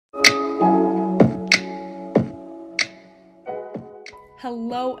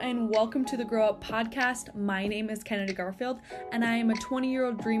Hello and welcome to the Grow Up Podcast. My name is Kennedy Garfield and I am a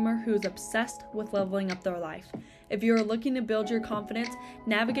 20-year-old dreamer who is obsessed with leveling up their life. If you are looking to build your confidence,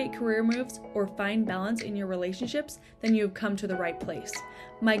 navigate career moves, or find balance in your relationships, then you have come to the right place.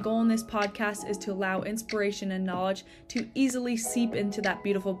 My goal in this podcast is to allow inspiration and knowledge to easily seep into that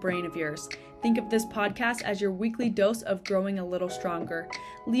beautiful brain of yours. Think of this podcast as your weekly dose of growing a little stronger.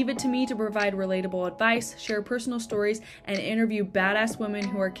 Leave it to me to provide relatable advice, share personal stories, and interview badass women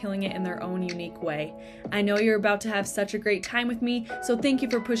who are killing it in their own unique way. I know you're about to have such a great time with me, so thank you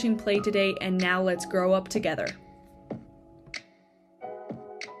for pushing play today, and now let's grow up together.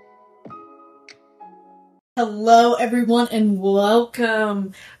 Hello, everyone, and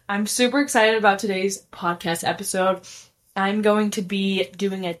welcome. I'm super excited about today's podcast episode. I'm going to be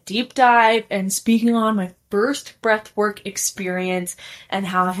doing a deep dive and speaking on my first breathwork experience and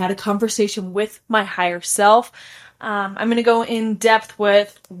how I had a conversation with my higher self. I'm going to go in depth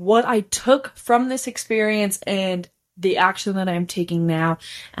with what I took from this experience and the action that I'm taking now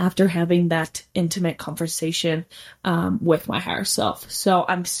after having that intimate conversation with my higher self. So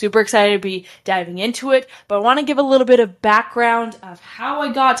I'm super excited to be diving into it, but I want to give a little bit of background of how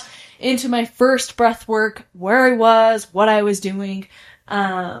I got into my first breath work, where I was, what I was doing,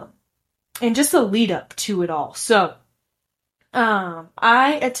 and just the lead up to it all. So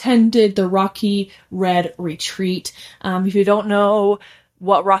I attended the Rocky Red retreat. If you don't know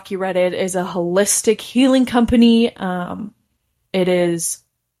what Rocky Red is a holistic healing company. It is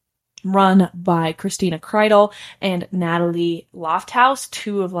run by Christina Kreidel and Natalie Lofthouse,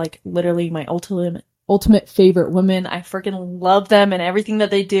 two of literally my ultimate favorite women. I freaking love them and everything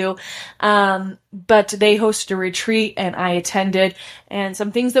that they do. But they hosted a retreat and I attended, and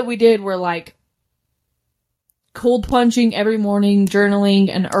some things that we did were like cold plunging every morning,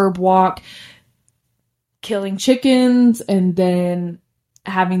 journaling, an herb walk, killing chickens, and then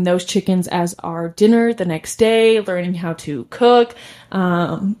having those chickens as our dinner the next day, learning how to cook,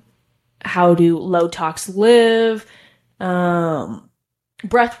 how to low tox live,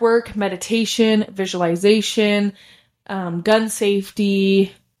 breath work, meditation, visualization, gun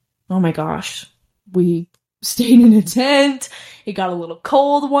safety. Oh my gosh. We stayed in a tent. It got a little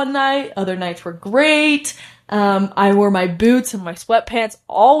cold one night. Other nights were great. I wore my boots and my sweatpants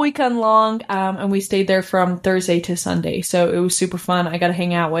all weekend long, and we stayed there from Thursday to Sunday. So it was super fun. I got to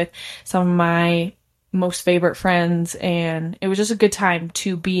hang out with some of my most favorite friends, and it was just a good time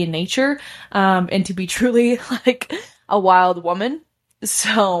to be in nature, and to be truly like a wild woman.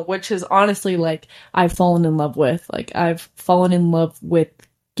 So, which is honestly I've fallen in love with. I've fallen in love with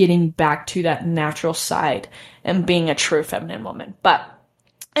getting back to that natural side and being a true feminine woman. But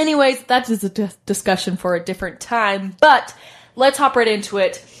anyways, that is a discussion for a different time, but let's hop right into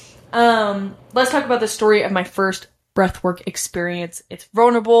it. Let's talk about the story of my first breathwork experience. It's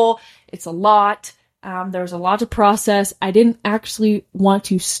vulnerable. It's a lot. There was a lot to process. I didn't actually want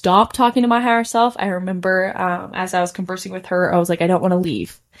to stop talking to my higher self. I remember, as I was conversing with her, I was like, I don't want to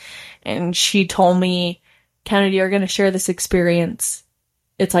leave. And she told me, Kennedy, you're going to share this experience.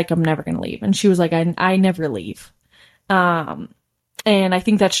 It's like, I'm never going to leave. And she was like, I never leave. And I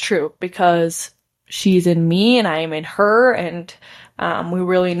think that's true because she's in me and I am in her, and we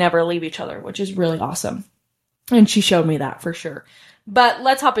really never leave each other, which is really awesome. And she showed me that for sure. But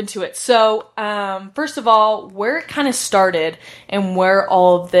let's hop into it. So, first of all, where it kind of started and where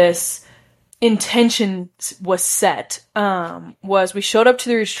all of this intention was set, was we showed up to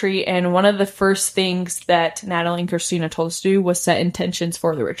the retreat, and one of the first things that Natalie and Christina told us to do was set intentions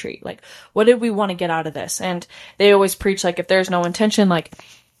for the retreat. Like, what did we want to get out of this? And they always preach, if there's no intention,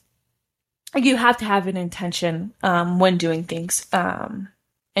 you have to have an intention, when doing things,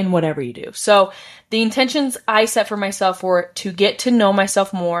 in whatever you do. So the intentions I set for myself were to get to know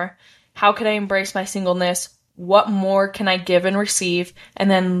myself more. How can I embrace my singleness? What more can I give and receive? And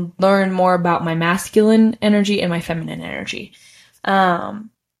then learn more about my masculine energy and my feminine energy. And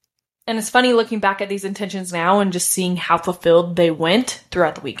it's funny looking back at these intentions now and just seeing how fulfilled they went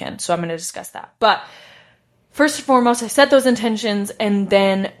throughout the weekend. So I'm going to discuss that. But first and foremost, I set those intentions, and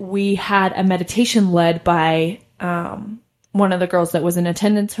then we had a meditation led by one of the girls that was in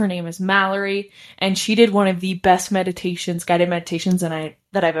attendance. Her name is Mallory, and she did one of the best meditations, guided meditations that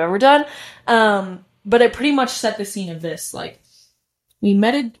I've ever done. But it pretty much set the scene of this.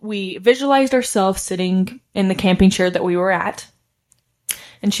 We visualized ourselves sitting in the camping chair that we were at.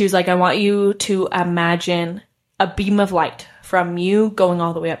 And she was like, I want you to imagine a beam of light from you going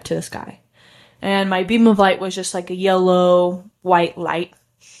all the way up to the sky. And my beam of light was just like a yellow, white light.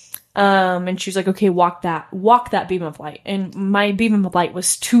 And she was like, okay, walk that beam of light. And my beam of light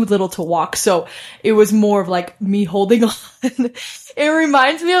was too little to walk. So it was more of like me holding on. It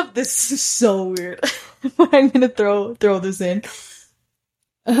reminds me of, this is so weird. I'm going to throw this in.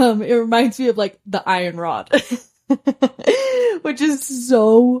 It reminds me of like the iron rod, which is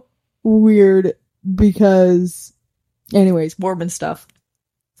so weird because anyways, Mormon stuff.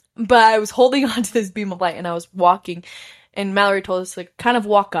 But I was holding on to this beam of light and I was walking, and Mallory told us to like kind of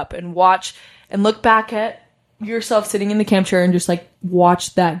walk up and watch and look back at yourself sitting in the camp chair and just like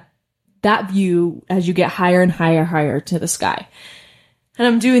watch that view as you get higher and higher to the sky. And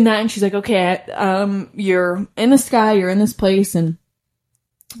I'm doing that, and she's like, okay, you're in the sky, you're in this place, and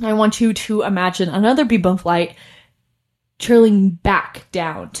I want you to imagine another beam of light trailing back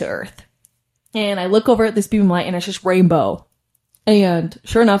down to Earth. And I look over at this beam of light, and it's just rainbow. And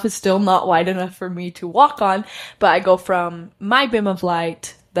sure enough, it's still not wide enough for me to walk on, but I go from my beam of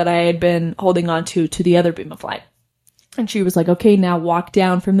light that I had been holding on to the other beam of light. And she was like, okay, now walk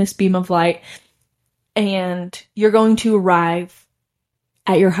down from this beam of light, and you're going to arrive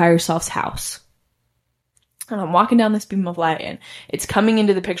at your higher self's house. And I'm walking down this beam of light, and it's coming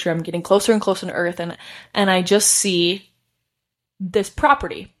into the picture. I'm getting closer and closer to Earth, and I just see this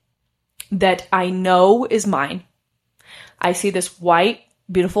property that I know is mine. I see this white,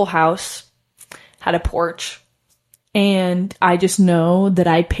 beautiful house, had a porch, and I just know that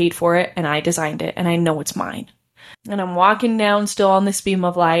I paid for it, and I designed it, and I know it's mine. And I'm walking down still on this beam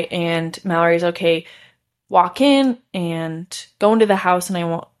of light, and Mallory's, okay, walk in and go into the house,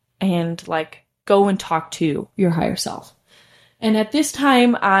 and go and talk to your higher self. And at this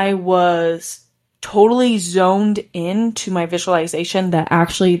time, I was totally zoned into my visualization that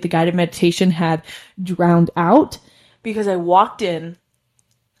actually the guided meditation had drowned out, because I walked in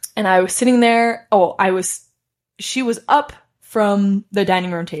and I was sitting there. She was up from the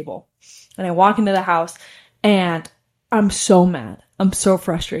dining room table, and I walk into the house, and I'm so mad. I'm so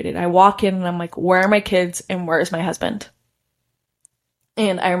frustrated. I walk in and I'm like, where are my kids and where is my husband?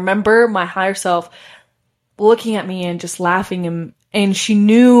 And I remember my higher self looking at me and just laughing, and she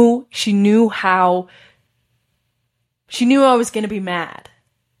knew I was going to be mad.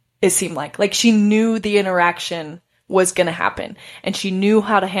 It seemed like she knew the interaction was going to happen, and she knew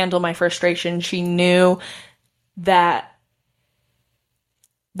how to handle my frustration. She knew that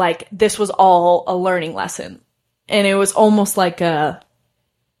this was all a learning lesson. And it was almost like my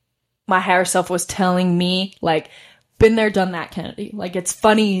higher self was telling me, been there, done that, Kennedy. It's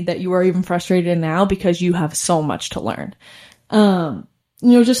funny that you are even frustrated now because you have so much to learn.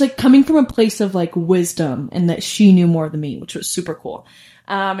 Just coming from a place of wisdom, and that she knew more than me, which was super cool.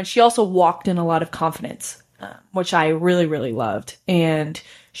 And she also walked in a lot of confidence, which I really, really loved. And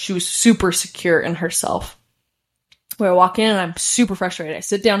she was super secure in herself. Where I walk in and I'm super frustrated. I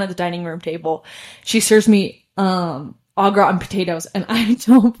sit down at the dining room table. She serves me au gratin potatoes, and I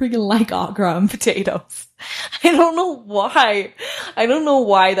don't freaking like au gratin potatoes. I don't know why. I don't know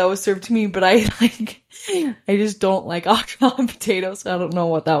why that was served to me, but I just don't like au gratin potatoes. I don't know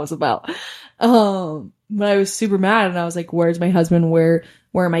what that was about. But I was super mad, and I was like, where's my husband? Where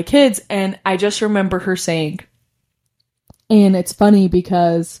are my kids? And I just remember her saying, and it's funny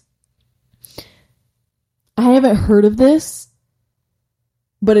because I haven't heard of this,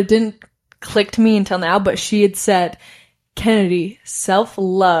 but it didn't click to me until now, but she had said, Kennedy,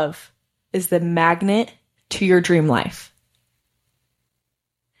 self-love is the magnet to your dream life.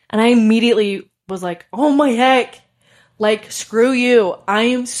 And I immediately was like, oh my heck, screw you. I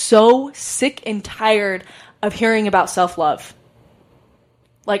am so sick and tired of hearing about self-love.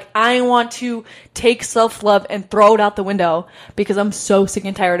 I want to take self-love and throw it out the window because I'm so sick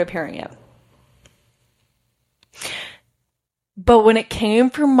and tired of hearing it. But when it came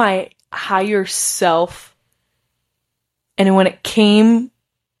from my higher self, and when it came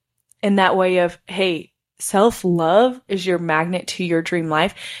in that way of, hey, self-love is your magnet to your dream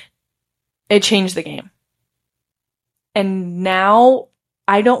life, it changed the game. And now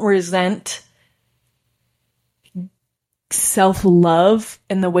I don't resent self-love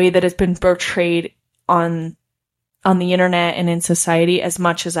in the way that it's been portrayed on the internet and in society as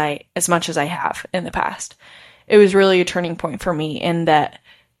much as I have in the past. It was really a turning point for me in that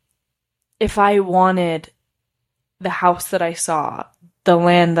if I wanted the house that I saw, the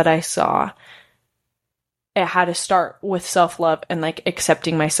land that I saw, it had to start with self-love and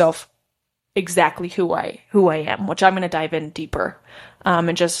accepting myself exactly who I am, which I'm going to dive in deeper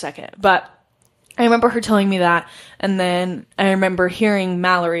in just a second. But I remember her telling me that, and then I remember hearing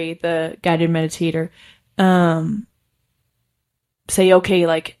Mallory, the guided meditator, say,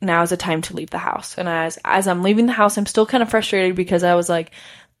 okay, now's the time to leave the house. And as I'm leaving the house, I'm still kind of frustrated because I was like,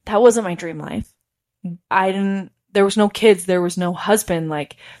 that wasn't my dream life. There was no kids, there was no husband,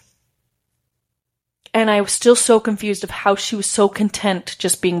 like, and I was still so confused of how she was so content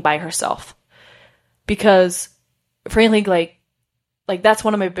just being by herself. Because, frankly, like that's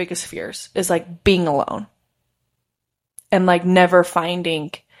one of my biggest fears, is like being alone. And like never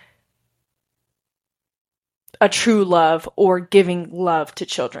finding a true love or giving love to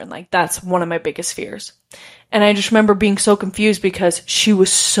children. Like that's one of my biggest fears. And I just remember being so confused because she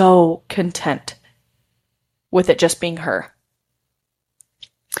was so content with it just being her.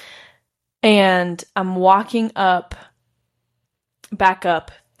 And I'm walking back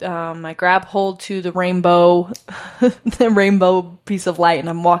up. I grab hold to the rainbow piece of light, and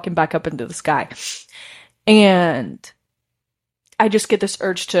I'm walking back up into the sky. And I just get this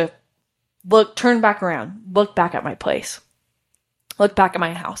urge to turn back around, look back at my place, look back at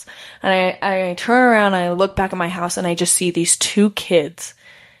my house. And I turn around and I look back at my house, and I just see these two kids,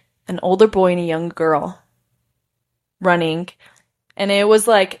 an older boy and a young girl, running. And it was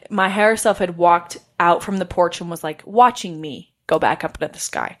like my higher self had walked out from the porch and was like watching me go back up into the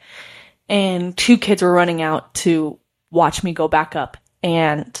sky. And two kids were running out to watch me go back up.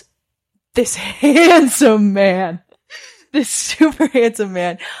 And this handsome man, this super handsome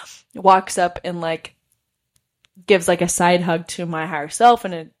man, walks up and like gives like a side hug to my higher self,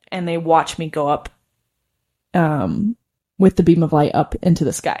 and they watch me go up with the beam of light up into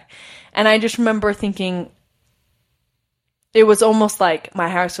the sky. And I just remember thinking, it was almost like my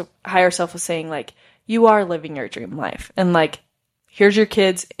higher self was saying, like, you are living your dream life, and like, here's your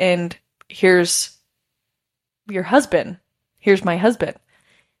kids, and here's your husband, here's my husband.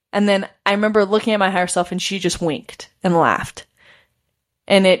 And then I remember looking at my higher self, and she just winked and laughed.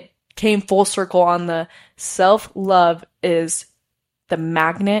 And it came full circle on the self-love is the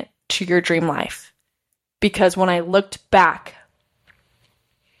magnet to your dream life. Because when I looked back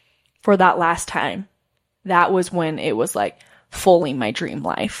for that last time, that was when it was like fully my dream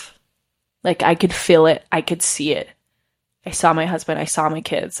life. Like I could feel it. I could see it. I saw my husband. I saw my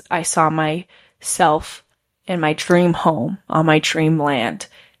kids. I saw myself in my dream home on my dream land,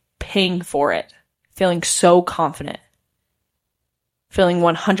 paying for it, feeling so confident, feeling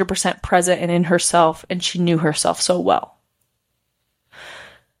 100% present and in herself, and she knew herself so well.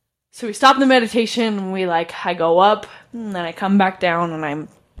 So we stop the meditation, and I go up, and then I come back down, and I'm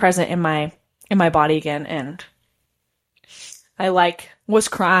present in my body again, and I was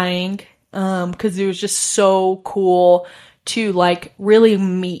crying because it was just so cool to really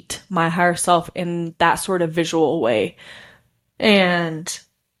meet my higher self in that sort of visual way. And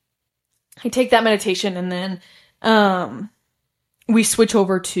I take that meditation, and then we switch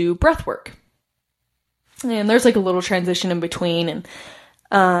over to breath work. And there's a little transition in between,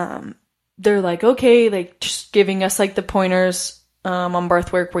 and they're okay, just giving us the pointers on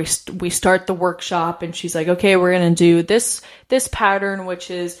breath work. We start the workshop, and she's okay, we're gonna do this pattern, which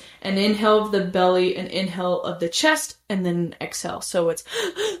is an inhale of the belly, an inhale of the chest, and then an exhale. So it's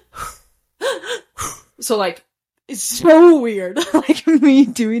so it's so weird. Me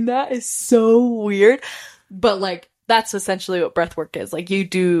doing that is so weird, but that's essentially what breath work is. You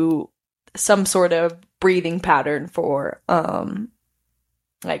do some sort of breathing pattern for a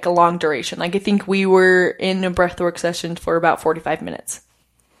long duration. I think we were in a breathwork session for about 45 minutes.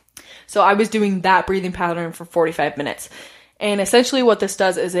 So I was doing that breathing pattern for 45 minutes. And essentially what this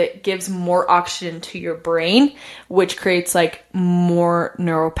does is it gives more oxygen to your brain, which creates more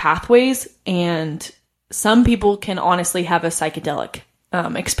neural pathways. And some people can honestly have a psychedelic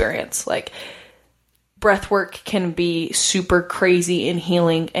experience. Breathwork can be super crazy and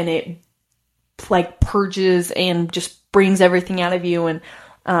healing, and it purges and just brings everything out of you, and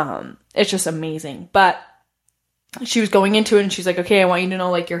it's just amazing. But she was going into it, and she's okay, I want you to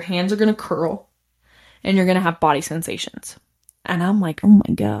know your hands are gonna curl and you're gonna have body sensations. And I'm oh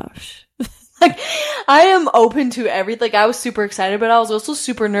my gosh. I am open to everything. I was super excited, but I was also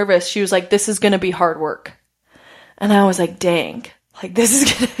super nervous. She was this is gonna be hard work. And I was dang,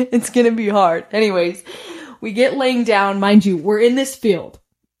 it's gonna be hard. Anyways, we get laying down. Mind you, we're in this field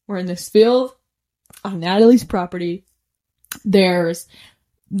on Natalie's property. There's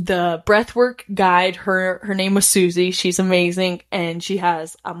the breathwork guide. Her name was Susie. She's amazing. And she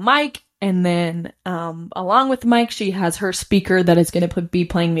has a mic. And then, along with the mic, she has her speaker that is going to be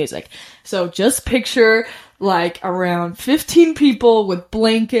playing music. So just picture around 15 people with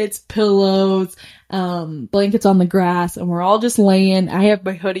blankets, pillows, blankets on the grass, and we're all just laying. I have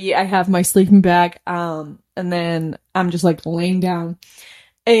my hoodie. I have my sleeping bag. And then I'm just laying down,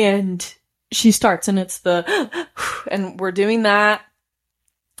 and she starts, and it's and we're doing that.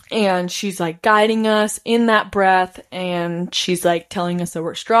 And she's like guiding us in that breath, and she's like telling us that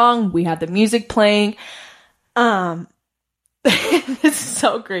we're strong. We had the music playing. It's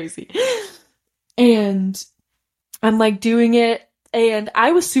so crazy. And I'm like doing it, and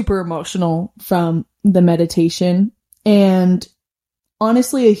I was super emotional from the meditation. And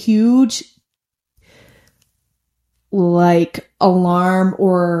honestly, a huge like alarm,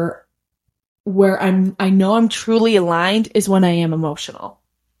 or where I know I'm truly aligned, is when I am emotional.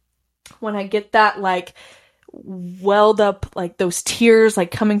 When I get that like welled up, like those tears like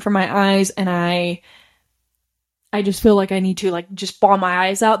coming from my eyes, and I just feel like I need to like just bawl my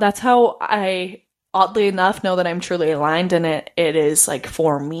eyes out. That's how I, oddly enough, know that I'm truly aligned, and it is like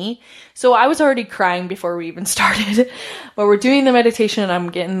for me. So I was already crying before we even started, but we're doing the meditation and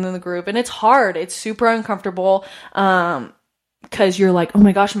I'm getting in the groove, and it's hard. It's super uncomfortable. Cause you're like, oh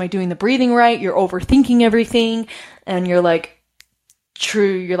my gosh, am I doing the breathing right? You're overthinking everything, and you're like,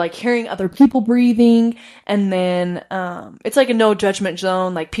 you're like hearing other people breathing, and then it's like a no judgment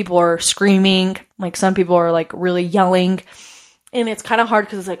zone. Like people are screaming, like some people are like really yelling, and it's kind of hard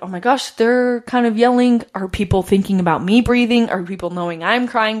because it's like, oh my gosh, they're kind of yelling. Are people thinking about me breathing? Are people knowing I'm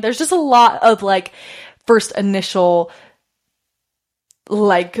crying? There's just a lot of like first initial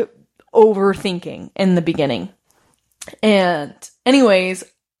like overthinking in the beginning. And anyways,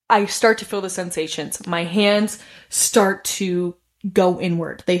 I start to feel the sensations. My hands start to go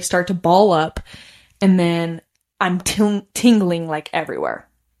inward. They start to ball up, and then I'm tingling like everywhere.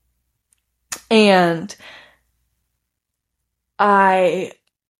 And I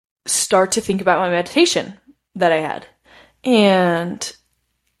start to think about my meditation that I had. And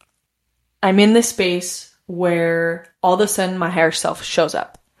I'm in this space where all of a sudden my higher self shows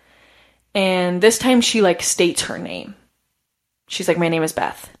up. And this time she like states her name. She's like, my name is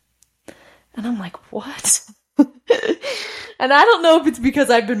Beth. And I'm like, what? And I don't know if it's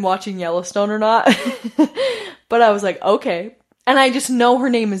because I've been watching Yellowstone or not, but I was like, okay. And I just know her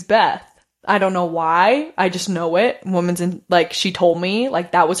name is Beth. I don't know why. I just know it. Woman's in, like, she told me,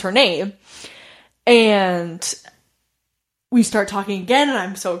 like, that was her name. And we start talking again, and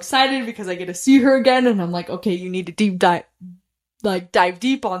I'm so excited because I get to see her again. And I'm like, okay, you need to dive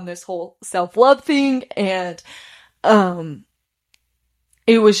deep on this whole self-love thing. And,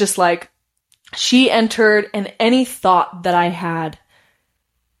 it was just like, she entered, and any thought that I had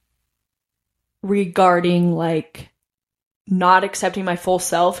regarding like not accepting my full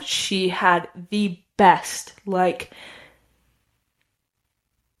self, she had the best like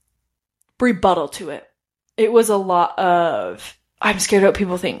rebuttal to it. It was a lot of, I'm scared of what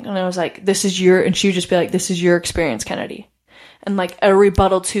people think. And I was like, and she would just be like, this is your experience, Kennedy. And like a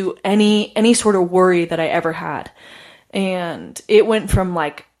rebuttal to any sort of worry that I ever had. And it went from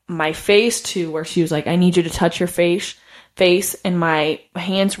like my face to where she was like, I need you to touch your face, and my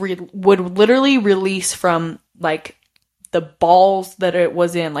hands would literally release from like the balls that it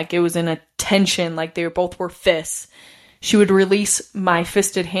was in. Like it was in a tension, like they both were fists. She would release my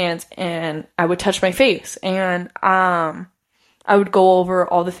fisted hands, and I would touch my face, and I would go over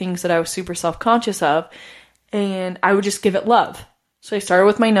all the things that I was super self-conscious of, and I would just give it love. So I started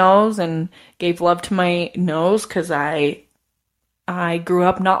with my nose and gave love to my nose, because I grew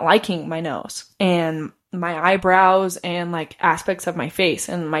up not liking my nose and my eyebrows and like aspects of my face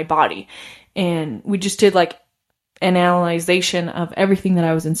and my body. And we just did like an analyzation of everything that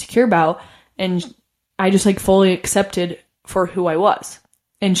I was insecure about. And I just like fully accepted for who I was.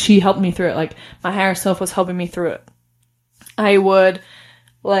 And she helped me through it. Like my higher self was helping me through it. I would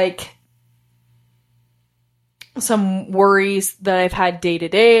like some worries that I've had day to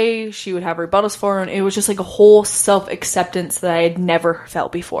day, she would have rebuttals for, and it was just like a whole self-acceptance that I had never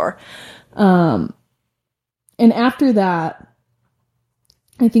felt before. And after that,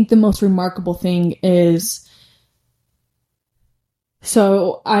 I think the most remarkable thing is,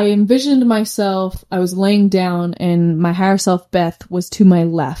 so I envisioned myself, I was laying down, and my higher self, Beth, was to my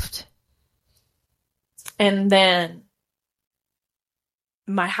left. And then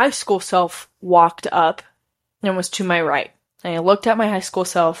my high school self walked up and was to my right. And I looked at my high school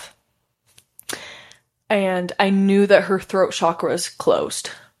self, and I knew that her throat chakra was closed.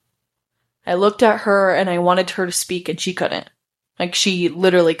 I looked at her, and I wanted her to speak, and she couldn't. Like, she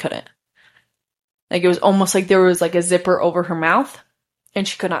literally couldn't. Like, it was almost like there was, like, a zipper over her mouth, and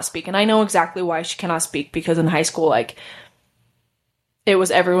she could not speak. And I know exactly why she cannot speak, because in high school, like, it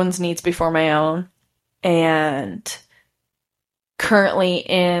was everyone's needs before my own. And currently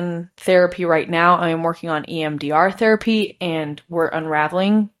in therapy right now, I am working on EMDR therapy, and we're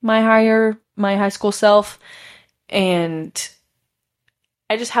unraveling my high school self. And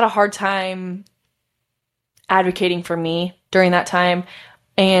I just had a hard time advocating for me during that time.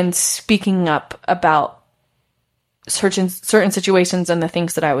 and speaking up about certain situations and the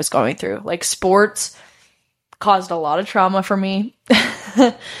things that I was going through. Like, sports caused a lot of trauma for me.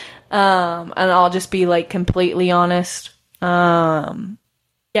 And I'll just be like completely honest. Yeah,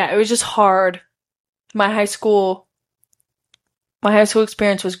 it was just hard. My high school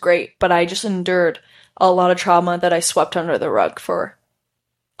experience was great, but I just endured a lot of trauma that I swept under the rug for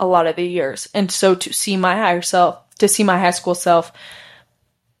a lot of the years. And so to see my high school self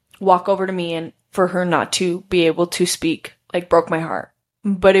walk over to me and for her not to be able to speak, like, broke my heart.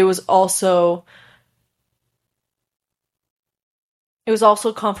 But it was also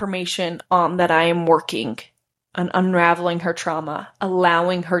confirmation that I am working on unraveling her trauma,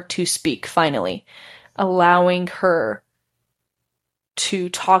 allowing her to speak finally, allowing her to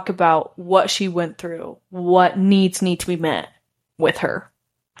talk about what she went through, what needs need to be met with her,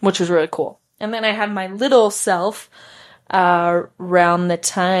 which was really cool. And then I had my little self around the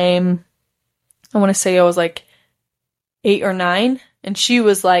time, I want to say I was like 8 or 9, and she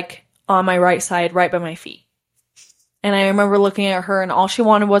was like on my right side, right by my feet. And I remember looking at her and all she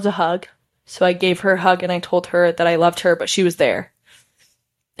wanted was a hug. So I gave her a hug and I told her that I loved her, but she was there.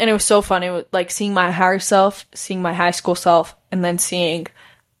 And it was so fun. It was like seeing my higher self, seeing my high school self, and then seeing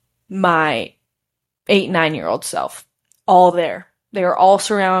my 8-9-year-old self all there. They were all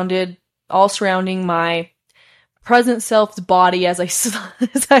surrounding my present self's body as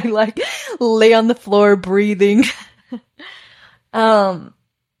I like lay on the floor breathing. And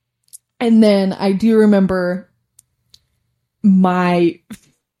then I do remember my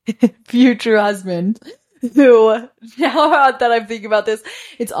future husband, who, now that I'm thinking about this,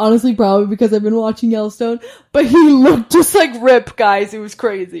 it's honestly probably because I've been watching Yellowstone, but he looked just like Rip, guys. It was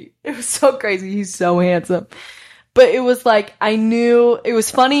crazy. It was so crazy. He's so handsome. But it was like, I knew, it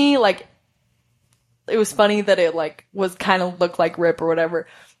was funny, like, it was funny that it like was kind of looked like Rip or whatever,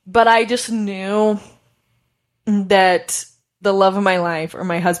 but I just knew that the love of my life or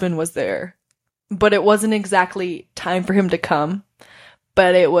my husband was there. But it wasn't exactly time for him to come,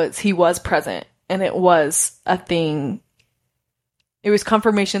 but he was present, and it was a thing. It was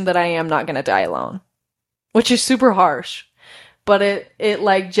confirmation that I am not going to die alone, which is super harsh, but it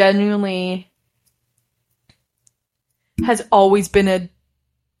like genuinely has always been a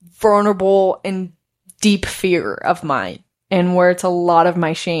vulnerable and deep fear of mine, and where it's a lot of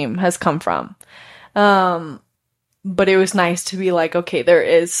my shame has come from. But it was nice to be like, okay, there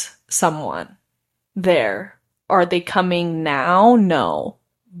is someone there. Are they coming now? No,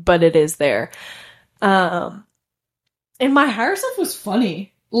 but it is there. And my higher self was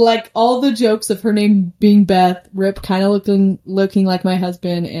funny. Like, all the jokes of her name being Beth, Rip kind of looking like my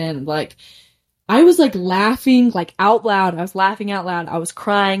husband, and like, I was like laughing like out loud. I was laughing out loud. I was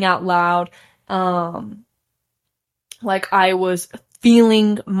crying out loud. Like, I was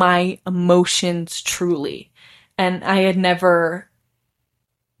feeling my emotions truly. And I'd never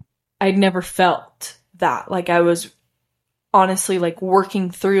felt that. Like, I was honestly like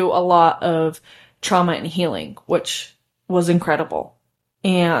working through a lot of trauma and healing, which was incredible.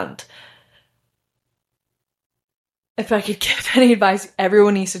 And if I could give any advice,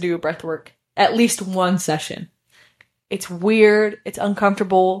 everyone needs to do a breath work. At least one session. It's weird. It's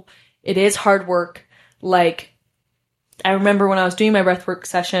uncomfortable. It is hard work. Like, I remember when I was doing my breathwork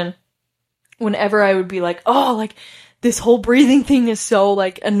session, whenever I would be like, oh, like, this whole breathing thing is so,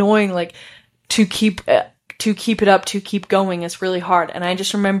 like, annoying, like, to keep it up, to keep going is really hard. And I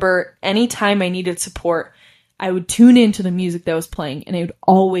just remember anytime I needed support, I would tune into the music that was playing, and it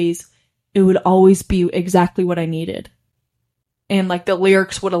would always be exactly what I needed. And, like, the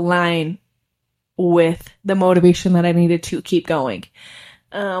lyrics would align with the motivation that I needed to keep going.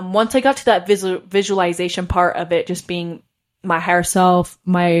 Once I got to that visualization part of it, just being my higher self,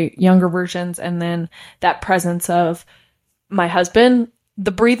 my younger versions, and then that presence of my husband,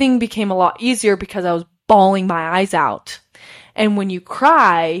 the breathing became a lot easier because I was bawling my eyes out. And when you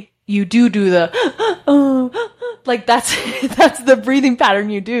cry, you do the, like, that's the breathing pattern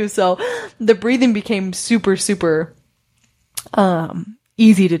you do. So the breathing became super, super,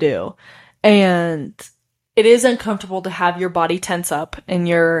 easy to do. And it is uncomfortable to have your body tense up and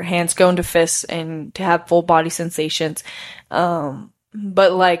your hands go into fists and to have full body sensations.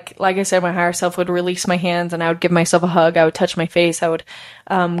 But like I said, my higher self would release my hands and I would give myself a hug. I would touch my face. I would,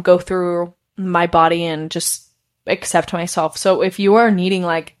 go through my body and just accept myself. So if you are needing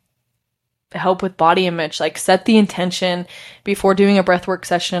like help with body image, like, set the intention before doing a breathwork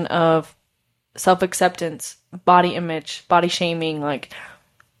session of self-acceptance, body image, body shaming, like,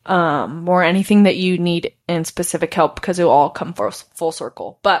 or anything that you need in specific help, because it will all come full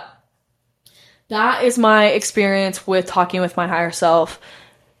circle. But that is my experience with talking with my higher self.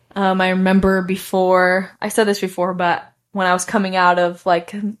 I remember I said this before, but when I was coming out of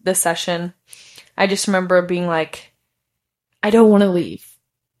like the session, I just remember being like, I don't want to leave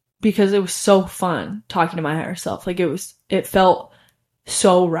because it was so fun talking to my higher self. Like it felt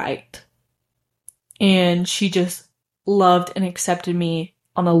so right. And she just loved and accepted me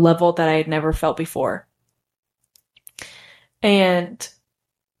on a level that I had never felt before. And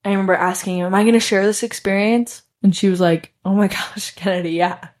I remember asking him, am I going to share this experience? And she was like, oh my gosh, Kennedy,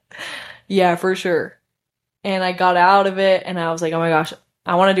 yeah. Yeah, for sure. And I got out of it and I was like, oh my gosh,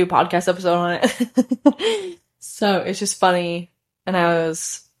 I want to do a podcast episode on it. So it's just funny. And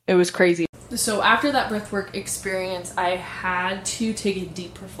it was crazy. So after that breathwork experience, I had to take a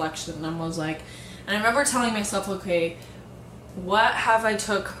deep reflection and I was like, and I remember telling myself, okay, what have I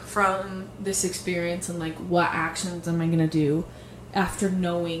took from this experience and like what actions am I going to do after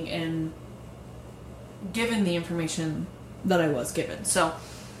knowing and given the information that I was given. So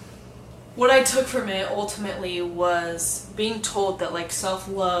what I took from it ultimately was being told that like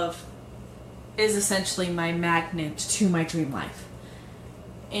self-love is essentially my magnet to my dream life.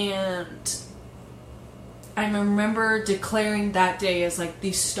 And I remember declaring that day as like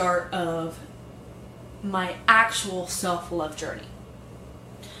the start of my actual self-love journey.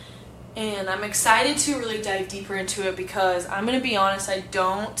 And I'm excited to really dive deeper into it because I'm going to be honest, I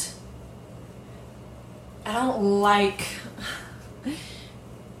don't like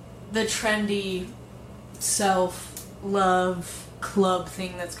the trendy self-love club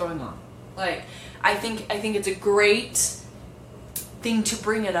thing that's going on. Like, I think it's a great thing to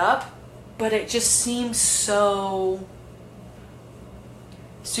bring it up, but it just seems so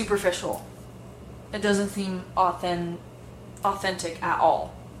superficial. It doesn't seem authentic at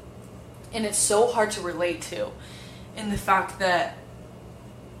all. And it's so hard to relate to in the fact that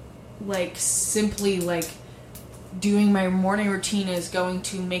like simply like doing my morning routine is going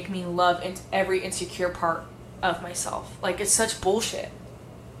to make me love every insecure part of myself. Like, it's such bullshit.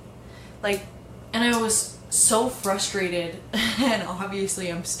 Like, and I was so frustrated and obviously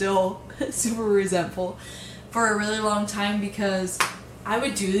I'm still super resentful for a really long time because I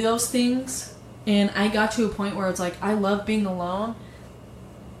would do those things and I got to a point where it's like, I love being alone.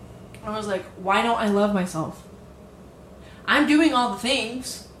 I was like, why don't I love myself? I'm doing all the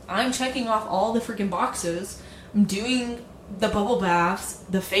things. I'm checking off all the freaking boxes. I'm doing the bubble baths,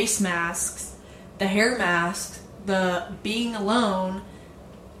 the face masks, the hair masks, the being alone,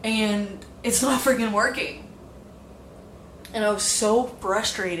 and it's not freaking working. And I was so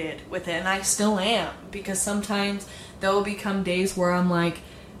frustrated with it, and I still am, because sometimes there will become days where I'm like,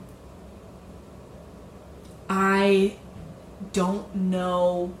 I don't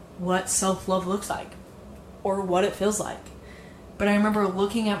know what self-love looks like or what it feels like. But I remember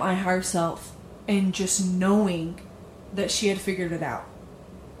looking at my higher self and just knowing that she had figured it out.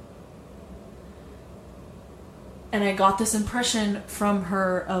 And I got this impression from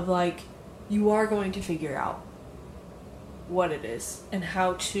her of like, you are going to figure out what it is and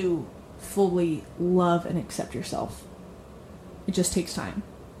how to fully love and accept yourself. It just takes time.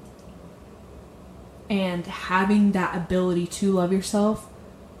 And having that ability to love yourself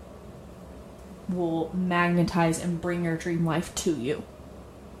will magnetize and bring your dream life to you.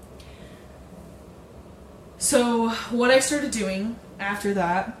 So what I started doing after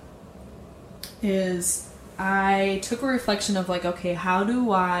that is I took a reflection of like, okay, how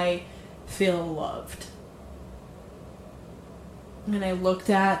do I feel loved? And I looked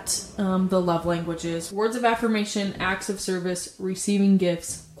at the love languages: words of affirmation, acts of service, receiving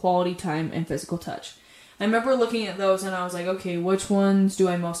gifts, quality time, and physical touch. I remember looking at those and I was like, okay, which ones do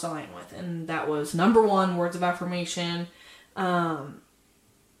I most align with? And that was number 1, words of affirmation,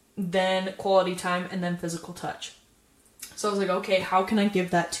 then quality time, and then physical touch. So I was like, okay, how can I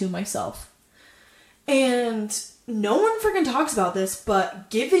give that to myself? And no one freaking talks about this, but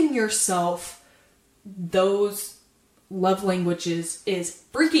giving yourself those love languages is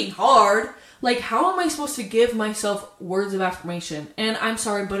freaking hard. Like, how am I supposed to give myself words of affirmation? And I'm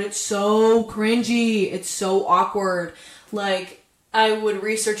sorry, but it's so cringy. It's so awkward. Like, I would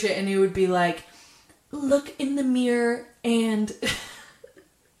research it and it would be like, look in the mirror and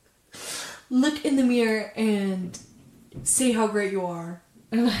look in the mirror and say how great you are.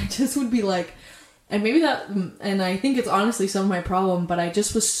 And I just would be like, and maybe that, and I think it's honestly some of my problem, but I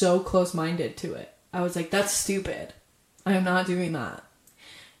just was so close-minded to it. I was like, that's stupid. I am not doing that.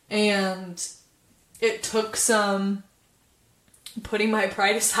 And it took some putting my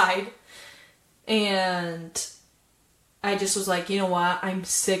pride aside, and I just was like, you know what? I'm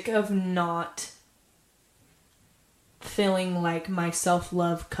sick of not feeling like my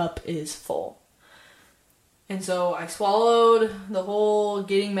self-love cup is full. And so I swallowed the whole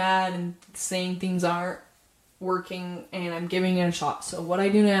getting mad and saying things aren't working, and I'm giving it a shot. So what I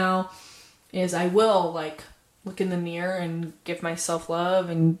do now is I will like look in the mirror and give myself love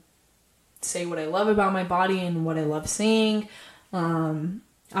and say what I love about my body and what I love seeing.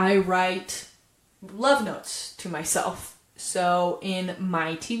 I write love notes to myself. So in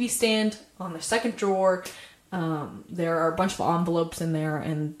my TV stand on the second drawer, there are a bunch of envelopes in there,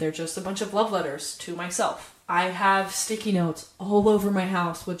 and they're just a bunch of love letters to myself. I have sticky notes all over my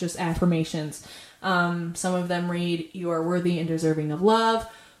house with just affirmations. Some of them read, "You are worthy and deserving of love.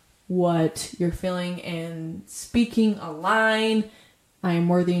 What you're feeling and speaking align. I am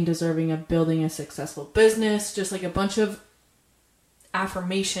worthy and deserving of building a successful business." Just like a bunch of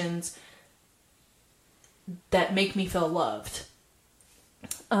affirmations that make me feel loved.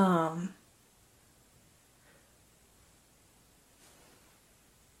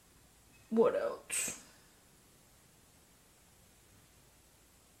 What else?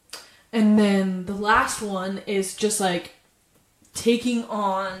 And then the last one is just like taking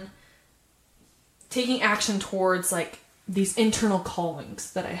action towards like these internal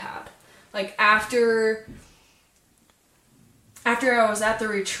callings that I had. Like after I was at the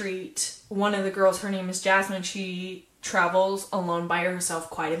retreat, one of the girls, her name is Jasmine, she travels alone by herself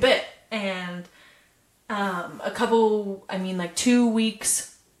quite a bit. And 2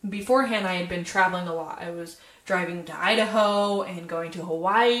 weeks beforehand, I had been traveling a lot. I was driving to Idaho and going to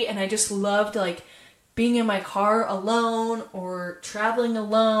Hawaii, and I just loved like being in my car alone or traveling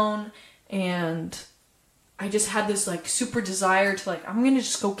alone. And I just had this like super desire to like, I'm gonna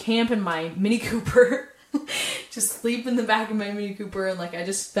just go camp in my Mini Cooper. Just sleep in the back of my Mini Cooper, and like I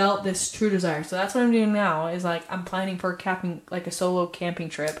just felt this true desire. So that's what I'm doing now, is like I'm planning for a solo camping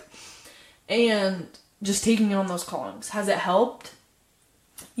trip and just taking on those callings. Has it helped?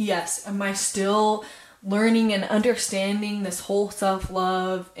 Yes. Am I still learning and understanding this whole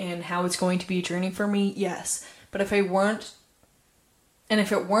self-love and how it's going to be a journey for me? Yes. But if it weren't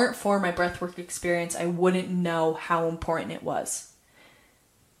for my breathwork experience, I wouldn't know how important it was.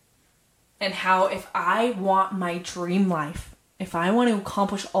 And how if I want my dream life, if I want to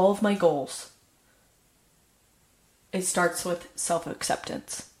accomplish all of my goals, it starts with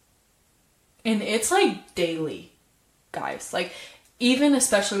self-acceptance. And it's like daily, guys. Like even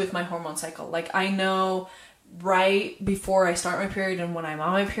especially with my hormone cycle. Like I know right before I start my period and when I'm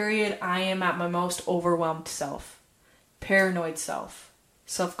on my period, I am at my most overwhelmed self. Paranoid self.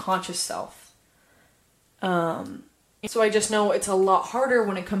 Self-conscious self. So I just know it's a lot harder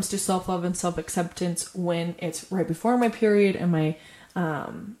when it comes to self-love and self-acceptance when it's right before my period and my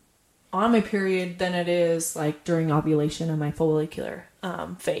on my period than it is like during ovulation and my follicular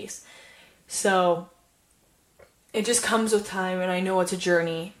phase. So it just comes with time, and I know it's a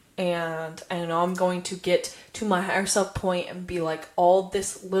journey, and I know I'm going to get to my higher self point and be like, all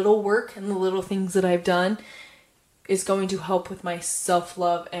this little work and the little things that I've done is going to help with my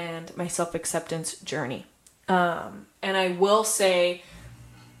self-love and my self-acceptance journey. And I will say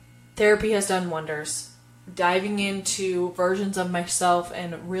therapy has done wonders. Diving into versions of myself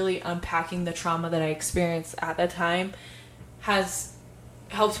and really unpacking the trauma that I experienced at the time has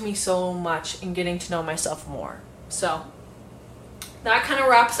helped me so much in getting to know myself more. So that kind of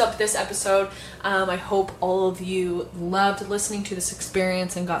wraps up this episode. I hope all of you loved listening to this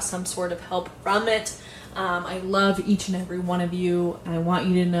experience and got some sort of help from it. I love each and every one of you. I want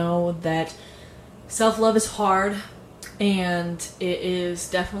you to know that self-love is hard, and it is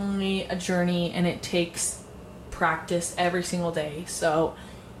definitely a journey, and it takes practice every single day. So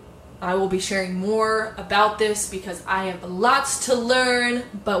I will be sharing more about this because I have lots to learn,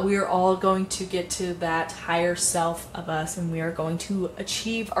 but we are all going to get to that higher self of us, and we are going to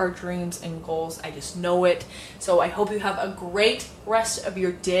achieve our dreams and goals. I just know it. So I hope you have a great rest of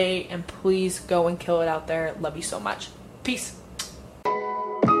your day, and please go and kill it out there. Love you so much. Peace.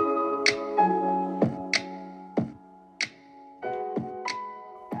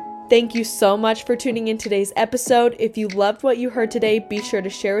 Thank you so much for tuning in today's episode. If you loved what you heard today, be sure to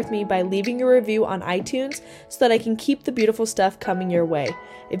share with me by leaving a review on iTunes so that I can keep the beautiful stuff coming your way.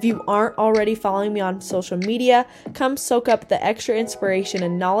 If you aren't already following me on social media, come soak up the extra inspiration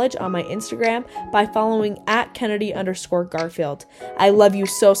and knowledge on my Instagram by following @Kennedy_Garfield. I love you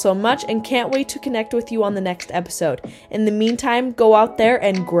so, so much and can't wait to connect with you on the next episode. In the meantime, go out there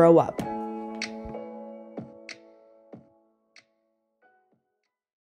and grow up.